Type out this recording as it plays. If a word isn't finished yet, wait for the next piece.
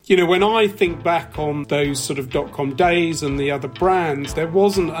You know, when I think back on those sort of .com days and the other brands, there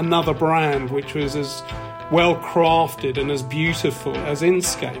wasn't another brand which was as well crafted and as beautiful as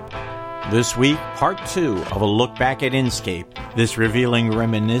Inkscape. This week, part 2 of a look back at Inkscape. This revealing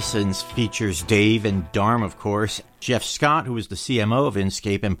reminiscence features Dave and Dharm, of course, Jeff Scott, who was the CMO of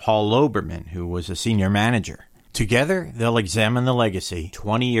Inkscape, and Paul Loberman, who was a senior manager. Together, they'll examine the legacy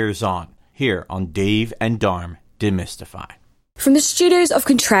 20 years on, here on Dave and Dharm Demystify. From the studios of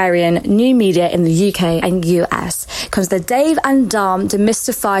Contrarian New Media in the UK and US comes the Dave and Dharm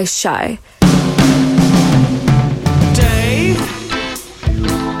Demystify show. Dave,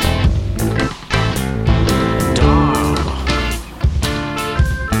 Dharm,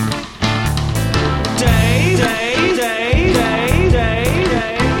 Dave, Dave, Dave, Dave, Dave,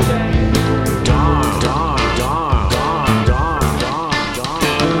 Dharm, Dharm, Dharm,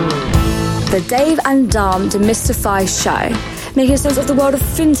 Dharm. The Dave and Dharm Demystify show, making sense of the world of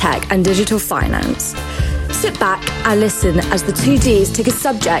fintech and digital finance. Sit back and listen as the two Ds take a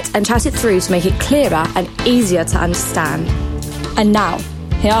subject and chat it through to make it clearer and easier to understand. And now,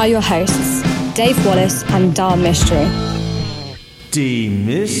 here are your hosts, Dave Wallace and Dharm Mistry.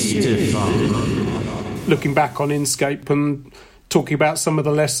 Demystify. Looking back on Inkscape and talking about some of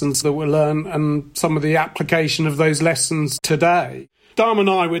the lessons that were learned and some of the application of those lessons today. Dharm and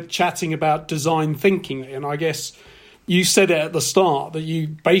I were chatting about design thinking, and I guess you said it at the start that you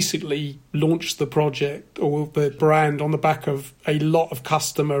basically launched the project or the brand on the back of a lot of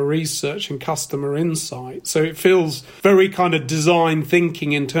customer research and customer insight. So it feels very kind of design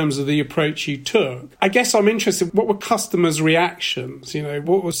thinking in terms of the approach you took. I guess I'm interested, what were customers' reactions? You know,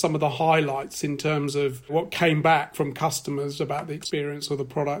 what were some of the highlights in terms of what came back from customers about the experience or the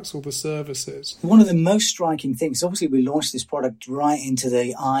products or the services? One of the most striking things, obviously we launched this product right into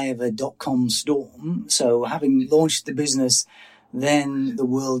the eye of a .com storm. So having launched the business, then the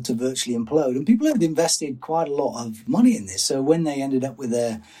world to virtually implode. And people had invested quite a lot of money in this. So when they ended up with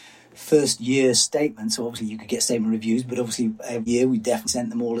their first year statements, so obviously you could get statement reviews, but obviously every year we definitely sent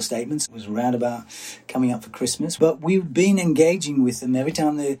them all the statements. It was around about coming up for Christmas. But we've been engaging with them every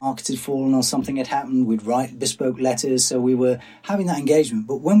time the market had fallen or something had happened. We'd write bespoke letters. So we were having that engagement.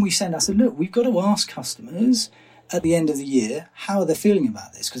 But when we sent, I said, look, we've got to ask customers at the end of the year how they're feeling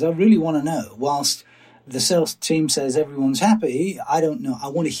about this, because I really want to know. Whilst the sales team says everyone's happy, I don't know. I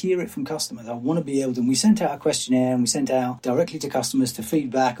want to hear it from customers. I want to be able to. And we sent out a questionnaire and we sent out directly to customers to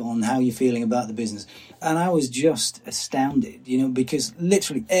feedback on how you're feeling about the business. And I was just astounded, you know, because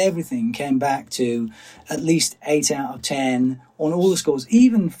literally everything came back to at least 8 out of 10 on all the scores,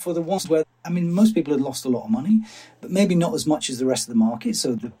 even for the ones where, I mean, most people had lost a lot of money, but maybe not as much as the rest of the market.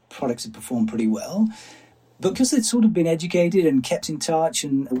 So the products had performed pretty well. But because they'd sort of been educated and kept in touch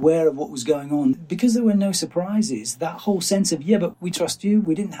and aware of what was going on, because there were no surprises, that whole sense of, yeah, but we trust you.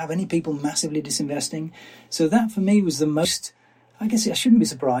 We didn't have any people massively disinvesting. So that for me was the most, I guess I shouldn't be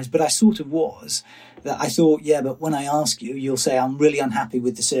surprised, but I sort of was, that I thought, yeah, but when I ask you, you'll say I'm really unhappy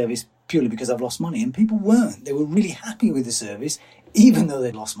with the service purely because I've lost money. And people weren't. They were really happy with the service, even though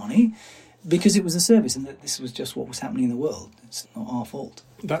they'd lost money, because it was a service and that this was just what was happening in the world. It's not our fault.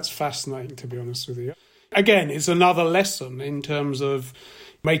 That's fascinating, to be honest with you. Again, it's another lesson in terms of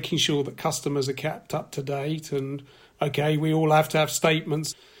making sure that customers are kept up to date. And, okay, we all have to have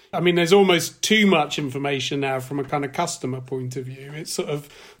statements. I mean, there's almost too much information now from a kind of customer point of view. It's sort of,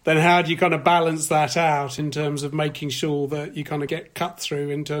 then how do you kind of balance that out in terms of making sure that you kind of get cut through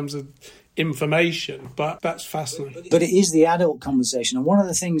in terms of information? But that's fascinating. But it is the adult conversation. And one of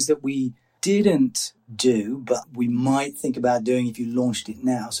the things that we didn't do, but we might think about doing if you launched it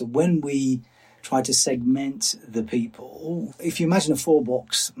now. So when we try to segment the people, if you imagine a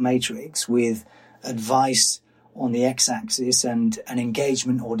 4-box matrix with advice on the x-axis and an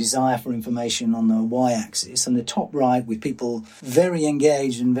engagement or desire for information on the y-axis, and the top right with people very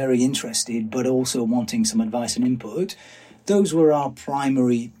engaged and very interested but also wanting some advice and input, those were our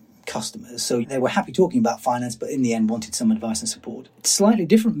primary customers. So they were happy talking about finance, but in the end wanted some advice and support. Slightly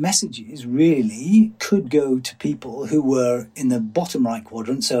different messages really could go to people who were in the bottom right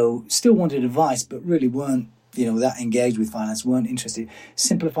quadrant, so still wanted advice, but really weren't, you know, that engaged with finance, weren't interested.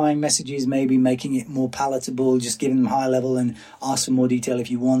 Simplifying messages, maybe making it more palatable, just giving them high level and ask for more detail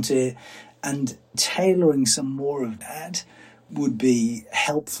if you want it, and tailoring some more of that would be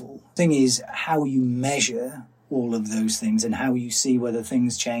helpful. The thing is how you measure all of those things and how you see whether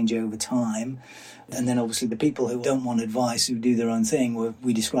things change over time. And then obviously the people who don't want advice, who do their own thing,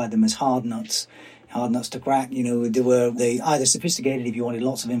 we describe them as hard nuts. hard nuts to crack. They were either sophisticated if you wanted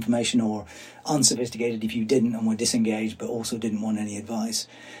lots of information, or unsophisticated if you didn't and were disengaged but also didn't want any advice.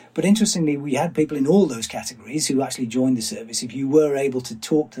 But interestingly, we had people in all those categories who actually joined the service. If you were able to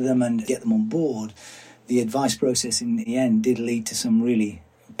talk to them and get them on board, the advice process in the end did lead to some really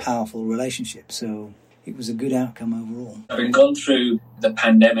powerful relationships. So it was a good outcome overall. Having gone through the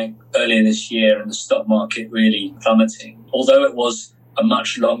pandemic earlier this year and the stock market really plummeting, although it was a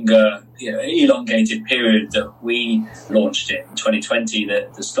much longer, elongated period that we launched in 2020,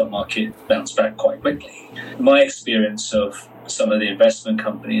 that the stock market bounced back quite quickly. My experience of some of the investment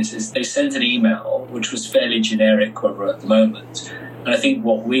companies is they sent an email which was fairly generic over at the moment. And I think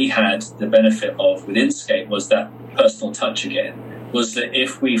what we had the benefit of with Inscape was that personal touch again, was that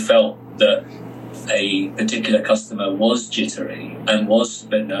if we felt that a particular customer was jittery and was a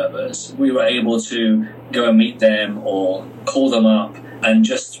bit nervous, we were able to go and meet them or call them up and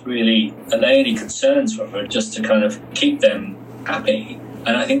just really allay any concerns from it, just to kind of keep them happy.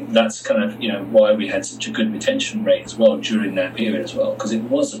 And I think that's kind of, why we had such a good retention rate as well during that period as well, because it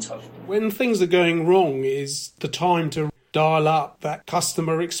was a tough one. When things are going wrong is the time to dial up that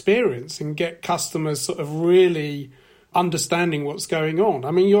customer experience and get customers sort of really understanding what's going on.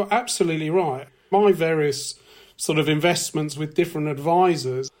 I mean, you're absolutely right. My various sort of investments with different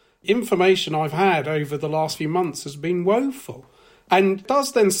advisors, information I've had over the last few months has been woeful. And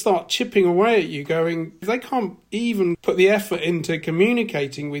does then start chipping away at you going, if they can't even put the effort into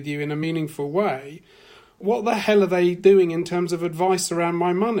communicating with you in a meaningful way, what the hell are they doing in terms of advice around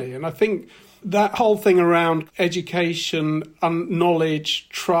my money? And I think that whole thing around education, knowledge,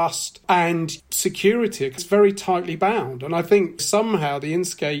 trust and security is very tightly bound. And I think somehow the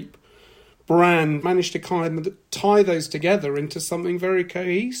Inscape brand managed to kind of tie those together into something very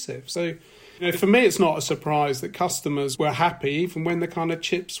cohesive. So for me, it's not a surprise that customers were happy even when the kind of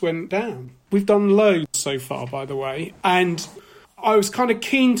chips went down. We've done loads so far, by the way, and I was kind of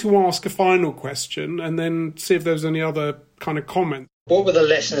keen to ask a final question and then see if there was any other kind of comment. What were the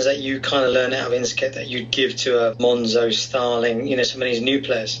lessons that you kind of learned out of Inscape that you'd give to a Monzo, Starling, some of these new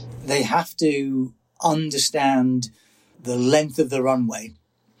players? They have to understand the length of the runway.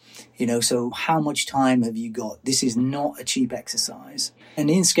 So how much time have you got? This is not a cheap exercise.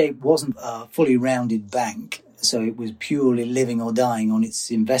 And Inscape wasn't a fully rounded bank, so it was purely living or dying on its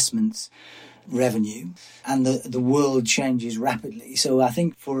investments revenue. And the world changes rapidly. So I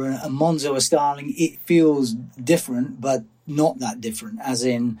think for a Monzo or Starling, it feels different, but not that different, as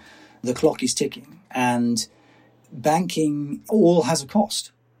in the clock is ticking. And banking all has a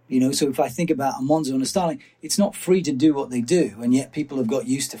cost. So if I think about a Monzo and a Starling, it's not free to do what they do, and yet people have got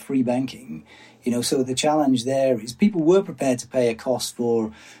used to free banking. So the challenge there is people were prepared to pay a cost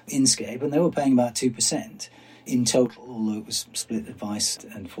for Inscape, and they were paying about 2% in total, although it was split advice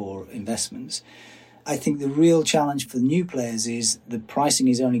and for investments. I think the real challenge for the new players is the pricing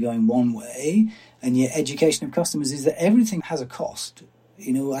is only going one way, and yet education of customers is that everything has a cost.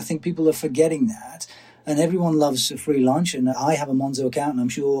 I think people are forgetting that. And everyone loves a free lunch, and I have a Monzo account, and I'm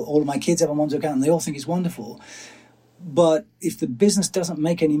sure all of my kids have a Monzo account, and they all think it's wonderful. But if the business doesn't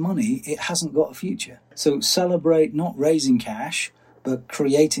make any money, it hasn't got a future. So celebrate not raising cash, but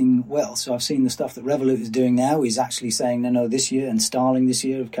creating wealth. So I've seen the stuff that Revolut is doing now is actually saying, no, this year, and Starling this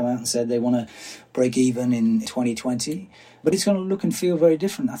year have come out and said they want to break even in 2020. But it's going to look and feel very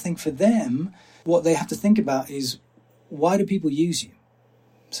different. I think for them, what they have to think about is, why do people use you?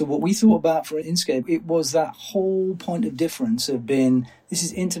 So what we thought about for Inscape, it was that whole point of difference of being, this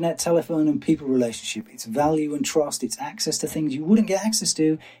is internet, telephone and people relationship. It's value and trust. It's access to things you wouldn't get access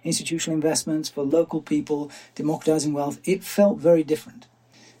to, institutional investments for local people, democratizing wealth. It felt very different.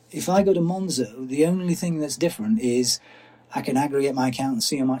 If I go to Monzo, the only thing that's different is I can aggregate my account and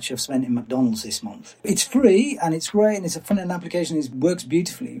see how much I've spent in McDonald's this month. It's free and it's great and it's a front-end application. It works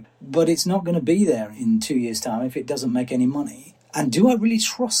beautifully, but it's not going to be there in 2 years' time if it doesn't make any money. And do I really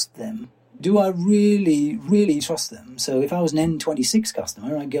trust them? Do I really, really trust them? So if I was an N26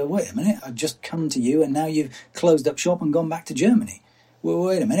 customer, I'd go, wait a minute, I've just come to you and now you've closed up shop and gone back to Germany. Well,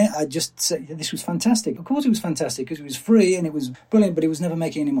 wait a minute, I just said this was fantastic. Of course it was fantastic because it was free and it was brilliant, but it was never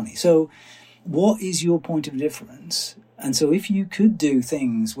making any money. So what is your point of difference? And so if you could do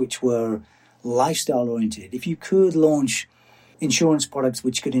things which were lifestyle oriented, if you could launch insurance products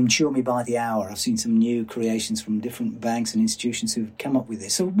which could insure me by the hour. I've seen some new creations from different banks and institutions who've come up with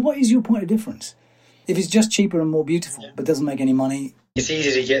this. So what is your point of difference? If it's just cheaper and more beautiful but doesn't make any money. It's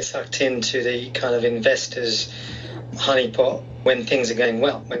easy to get sucked into the kind of investors' honeypot when things are going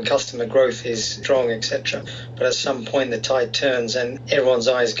well, when customer growth is strong, etc. But at some point the tide turns and everyone's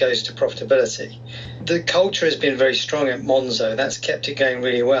eyes goes to profitability. The culture has been very strong at Monzo. That's kept it going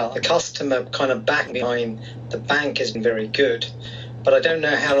really well. The customer kind of back behind the bank has been very good. But I don't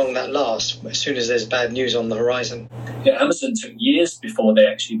know how long that lasts as soon as there's bad news on the horizon. Yeah, Amazon took years before they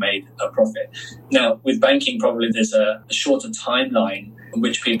actually made a profit. Now, with banking, probably there's a shorter timeline in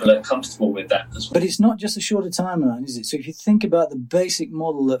which people are comfortable with that as well. But it's not just a shorter timeline, is it? So if you think about the basic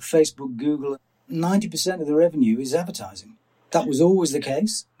model that Facebook, Google, 90% of the revenue is advertising. That was always the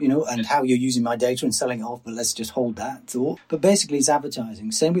case, and how you're using my data and selling it off, but let's just hold that thought. But basically it's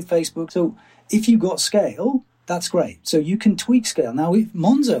advertising. Same with Facebook. So if you've got scale, that's great. So you can tweak scale. Now, if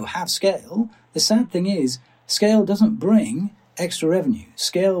Monzo have scale, the sad thing is scale doesn't bring extra revenue.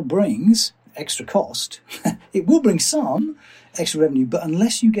 Scale brings extra cost. It will bring some extra revenue, but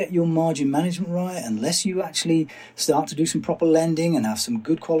unless you get your margin management right, unless you actually start to do some proper lending and have some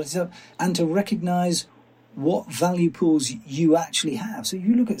good quality stuff, and to recognize what value pools you actually have. So if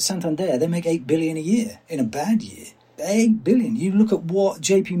you look at Santander, they make 8 billion a year in a bad year. 8 billion. You look at what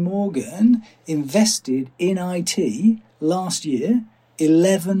JP Morgan invested in IT last year,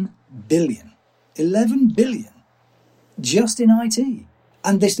 11 billion. 11 billion just in IT.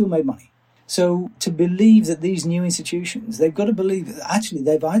 And they still made money. So to believe that these new institutions, they've got to believe that actually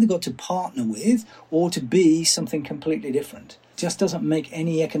they've either got to partner with or to be something completely different. Just doesn't make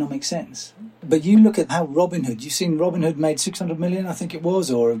any economic sense. But you look at how Robinhood, you've seen Robinhood made 600 million, I think it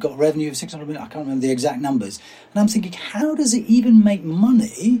was, or have got revenue of 600 million, I can't remember the exact numbers. And I'm thinking, how does it even make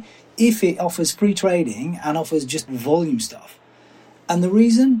money if it offers free trading and offers just volume stuff? And the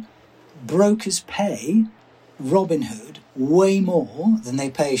reason, brokers pay Robinhood way more than they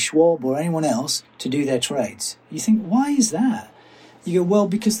pay Schwab or anyone else to do their trades. You think, why is that? You go, well,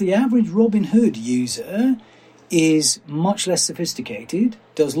 because the average Robinhood user is much less sophisticated,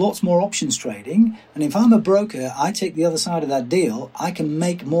 does lots more options trading, and if I'm a broker, I take the other side of that deal, I can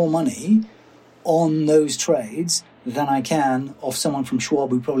make more money on those trades than I can off someone from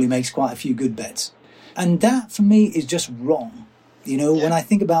Schwab who probably makes quite a few good bets. And that, for me, is just wrong. When I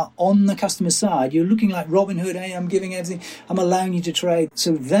think about on the customer side, you're looking like Robinhood, hey, I'm giving everything, I'm allowing you to trade.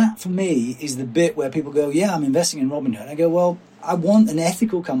 So that, for me, is the bit where people go, yeah, I'm investing in Robinhood. I go, well, I want an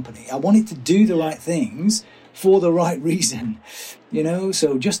ethical company. I want it to do the right things for the right reason,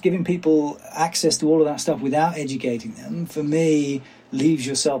 so just giving people access to all of that stuff without educating them, for me, leaves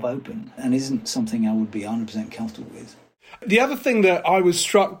yourself open and isn't something I would be 100% comfortable with. The other thing that I was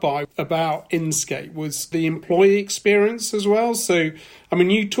struck by about Inscape was the employee experience as well. So,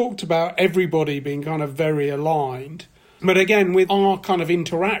 you talked about everybody being kind of very aligned. But again, with our kind of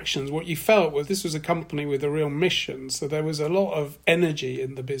interactions, what you felt was this was a company with a real mission. So there was a lot of energy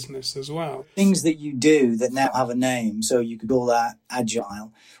in the business as well. Things that you do that now have a name, so you could call that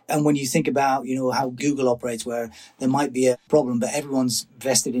agile. And when you think about, how Google operates, where there might be a problem, but everyone's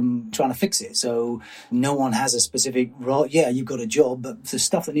vested in trying to fix it. So no one has a specific role. Yeah, you've got a job, but the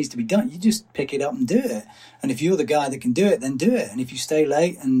stuff that needs to be done, you just pick it up and do it. And if you're the guy that can do it, then do it. And if you stay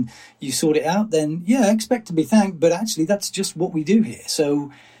late and you sort it out, then expect to be thanked. But actually, that's just what we do here.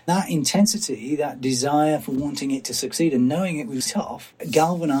 So that intensity, that desire for wanting it to succeed and knowing it was tough,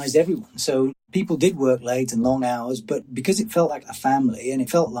 galvanized everyone. So people did work late and long hours, but because it felt like a family and it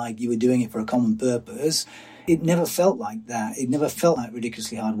felt like you were doing it for a common purpose, it never felt like that. It never felt like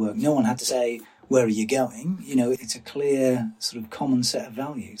ridiculously hard work. No one had to say, where are you going? It's a clear sort of common set of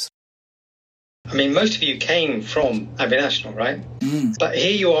values. Most of you came from Ambinational, right? But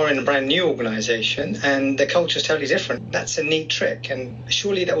here you are in a brand new organisation and the culture is totally different. That's a neat trick, and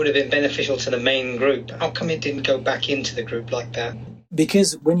surely that would have been beneficial to the main group. How come it didn't go back into the group like that?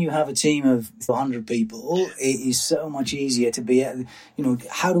 Because when you have a team of 100 people, it is so much easier to be,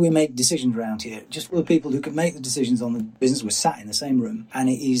 how do we make decisions around here? Just the people who can make the decisions on the business were sat in the same room. And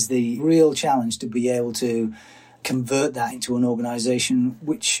it is the real challenge to be able to convert that into an organisation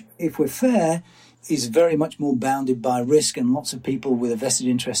which, if we're fair, is very much more bounded by risk and lots of people with a vested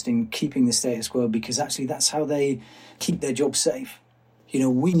interest in keeping the status quo, because actually that's how they keep their jobs safe.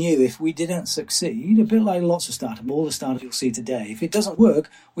 We knew if we didn't succeed, a bit like lots of startups, all the startups you'll see today, if it doesn't work,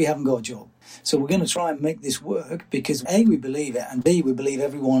 we haven't got a job. So we're going to try and make this work because A, we believe it, and B, we believe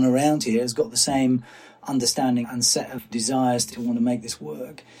everyone around here has got the same understanding and set of desires to want to make this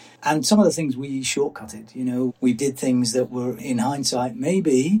work. And some of the things we shortcutted, we did things that were, in hindsight,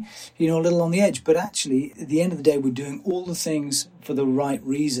 maybe, a little on the edge. But actually, at the end of the day, we're doing all the things for the right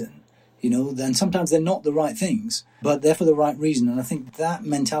reason. then sometimes they're not the right things, but they're for the right reason. And I think that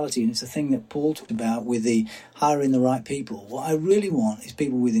mentality, and it's a thing that Paul talked about with the hiring the right people. What I really want is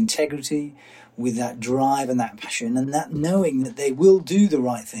people with integrity, with that drive and that passion, and that knowing that they will do the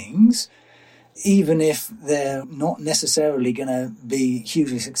right things, even if they're not necessarily going to be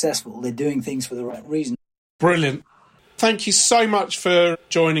hugely successful. They're doing things for the right reason. Brilliant. Thank you so much for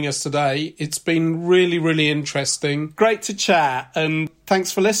joining us today. It's been really, really interesting. Great to chat, and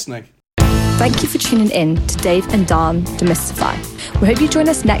thanks for listening. Thank you for tuning in to Dave and Dharm Demystify. We hope you join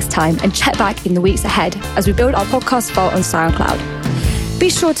us next time and check back in the weeks ahead as we build our podcast vault on SoundCloud. Be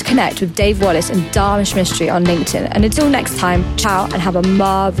sure to connect with Dave Wallace and Dharmish Mystery on LinkedIn. And until next time, ciao and have a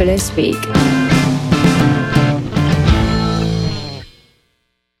marvellous week.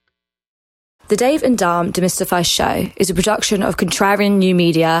 The Dave and Dharm Demystify Show is a production of Contrarian New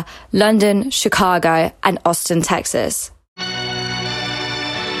Media, London, Chicago, and Austin, Texas.